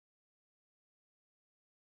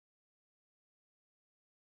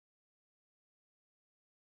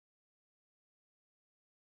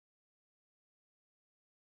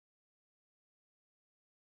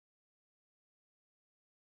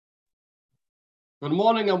Good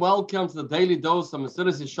morning and welcome to the daily dose of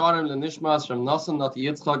Mesilas Yersharim L'Nishmas from Nasan Nati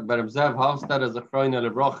Yitzchak Bereb Zev Hafstad as a Chroina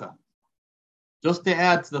Lebrocha. Just to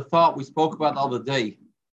add to the thought we spoke about the other day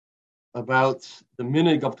about the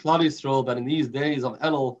minig of Klal Yisrael, that in these days of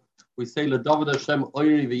Elul we say L'Dovid Hashem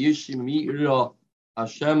Oiri V'Yishim Mi'ira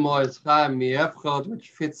Hashem Mo'etzchaim Mi'efchot, which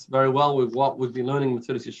fits very well with what we've been learning in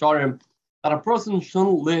Mesilas Yersharim, that a person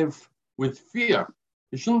shouldn't live with fear.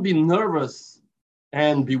 He shouldn't be nervous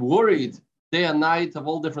and be worried day and night of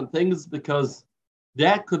all different things, because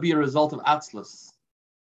that could be a result of atzlus.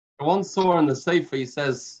 I once saw in the Sefer, he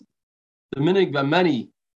says, the minig by many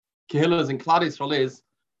kehillas in Klal Yisrael is,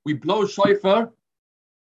 we blow shofar.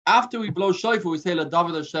 After we blow shofar, we say,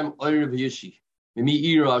 L'Dovid Hashem Oyer V'Yishi,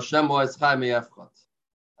 Mi'ira Hashem Mo'etzchaim Mi'efchot.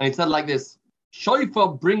 And he said like this, shofar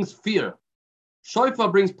brings fear. Shofar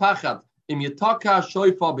brings pachad. Im yitaka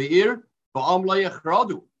shofar be'ir, v'am lo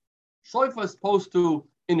yechradu. Shofar is supposed to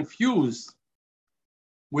infuse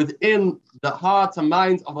within the hearts and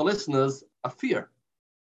minds of the listeners a fear.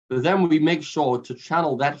 But then we make sure to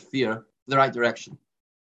channel that fear in the right direction.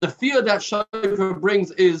 The fear that shofar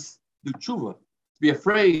brings is the tshuva, to be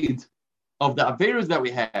afraid of the averos that we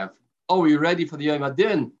have. Are we ready for the Yom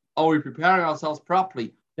Adin? Are we preparing ourselves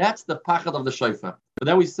properly? That's the pachad of the shofar. But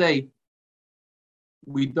then we say,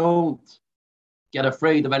 we don't get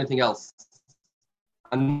afraid of anything else.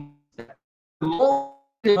 And the more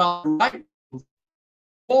right,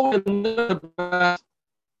 and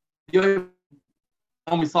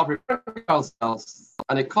we start preparing ourselves,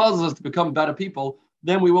 and it causes us to become better people,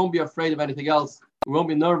 then we won't be afraid of anything else. We won't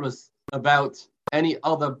be nervous about any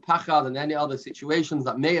other pachad and any other situations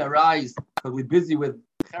that may arise, because we're busy with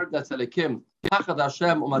pachad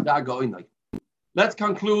Hashem u'madar go'inai. Let's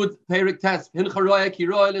conclude Perek test. Hincharoya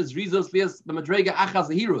kiroel is Zrizos lias b'madrega achas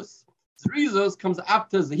zehirus. Zrizos comes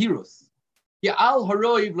after zehirus. Ya'al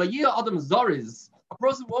haroiv la'yia adam zoriz. A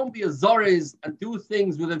person won't be a zoriz and do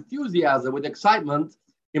things with enthusiasm, with excitement.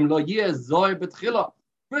 Im lo yeh zor betchila.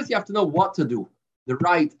 First, you have to know what to do, the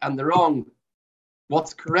right and the wrong,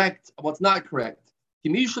 what's correct and what's not correct. A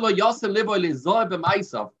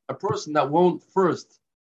person that won't first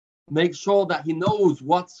make sure that he knows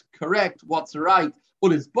what's correct, what's right.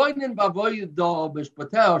 As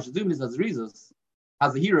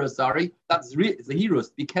a hero, that's the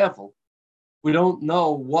heroes. Be careful. We don't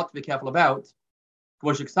know what to be careful about. He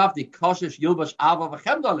doesn't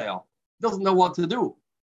know what to do.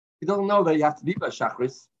 He doesn't know that you have to be by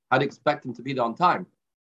Shachris. I'd expect him to be there on time.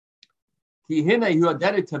 His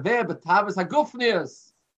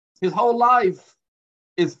whole life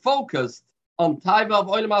is focused on Taiva of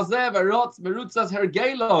Oilam Hazeh, Verotz, Merutzas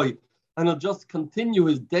Hergeloi, and he'll just continue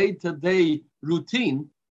his day-to-day routine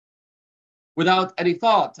without any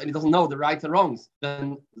thought, and he doesn't know the rights and wrongs.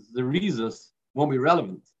 Then the reasons won't be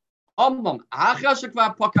relevant. After he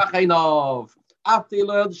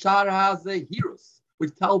learned Shar HaZehirus,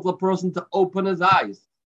 which tells a person to open his eyes,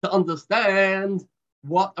 to understand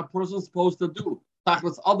what a person is supposed to do,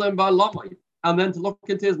 and then to look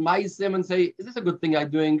into his maisim and say, is this a good thing I'm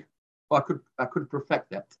doing? Or I could perfect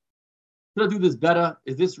that. Could I do this better?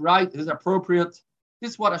 Is this right? Is this appropriate? Is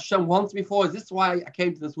this what Hashem wants me for? Is this why I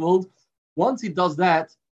came to this world? Once he does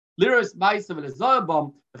that, then and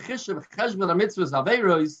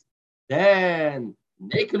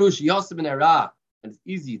it's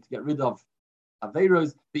easy to get rid of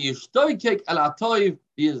averos.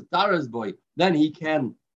 Then he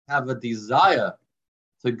can have a desire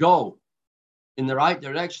to go in the right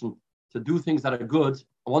direction, to do things that are good.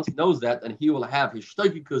 And once he knows that, then he will have his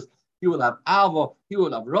shtoikikus, he will have avo, he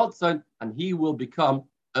will have rotzon, and he will become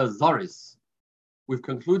a zoris. We've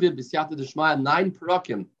concluded b'siyata d'shmaya 9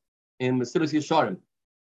 parakim in Mesilas Yersharim.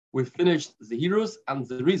 We've finished Zehirus and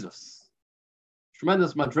Zerizos.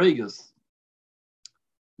 Tremendous madregas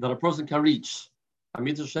that a person can reach.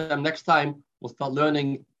 Amit Hashem, next time we'll start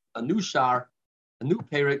learning a new shar, a new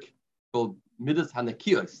perek called Midas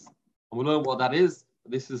Hanekiyos. And we'll learn what that is.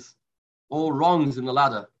 This is all rungs in the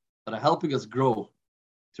ladder that are helping us grow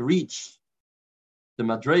to reach the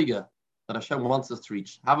madrega that Hashem wants us to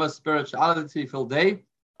reach. Have a spirituality-filled day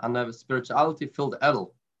and have a spirituality-filled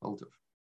Elul.